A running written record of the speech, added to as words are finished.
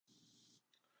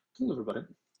Hello everybody.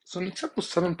 So in example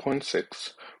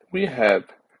 7.6, we have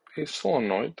a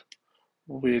solenoid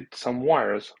with some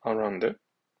wires around it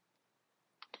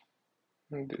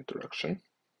in this direction.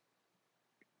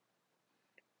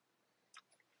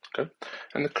 Okay,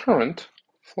 and the current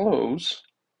flows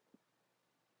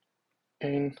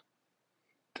in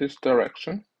this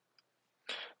direction.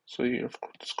 So here, of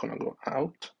course, it's gonna go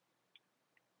out.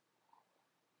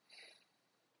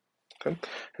 Okay,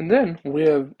 and then we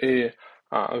have a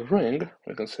ring,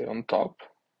 we can say on top.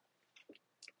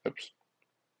 Oops,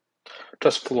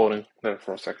 just floating there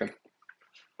for a second.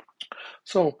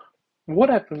 So what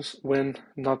happens when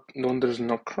there's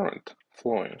no current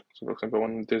flowing? So for example,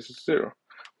 when this is zero,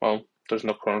 well, there's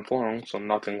no current flowing, so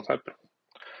nothing's happening.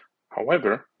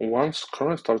 However, once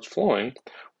current starts flowing,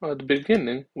 well, at the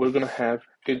beginning we're gonna have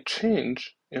a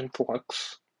change in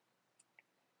flux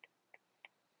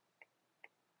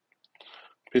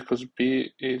because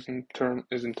B is in terms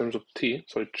of t,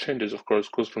 so it changes. Of course,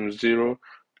 goes from zero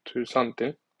to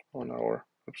something on our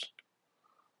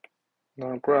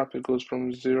graph. It goes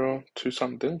from zero to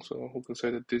something, so we can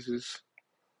say that this is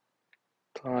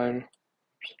time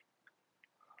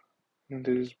and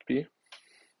this is B.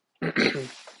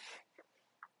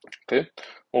 Okay,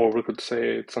 or we could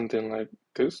say it's something like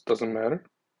this, doesn't matter,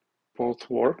 both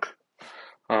work.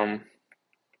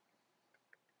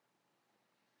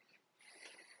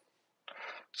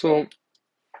 So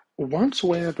once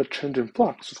we have a change in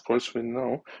flux, of course we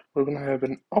know we're going to have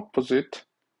an opposite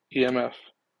EMF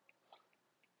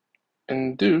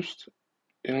induced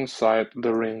inside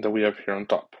the ring that we have here on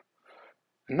top.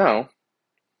 And now,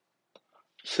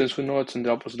 since we know it's in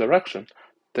the opposite direction,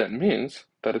 that means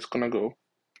that it's going to go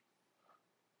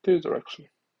this direction.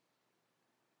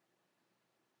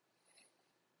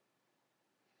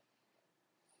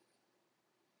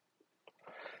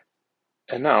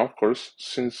 And now, of course,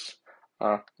 since,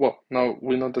 now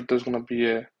we know that there's going to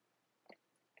be a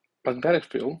magnetic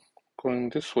field going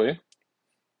this way,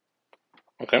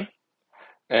 okay?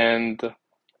 And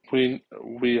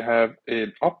we have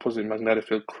an opposite magnetic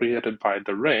field created by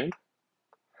the ring,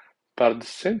 but at the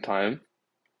same time,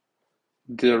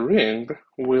 the ring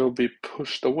will be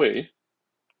pushed away.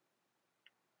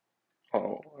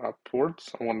 Upwards.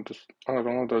 I don't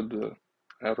want the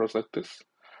arrows like this,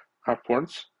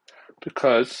 upwards,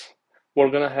 because we're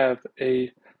gonna have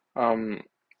a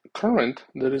current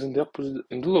that is in the opposite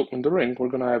in the loop in the ring. We're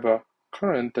gonna have a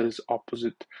current that is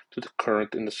opposite to the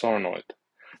current in the solenoid.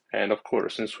 And of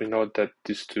course, since we know that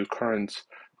these two currents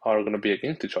are going to be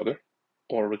against each other,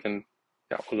 or we're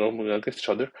against each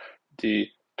other, the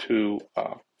two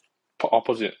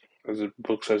opposite, as the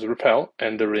book says, repel,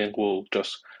 and the ring will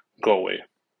just go away.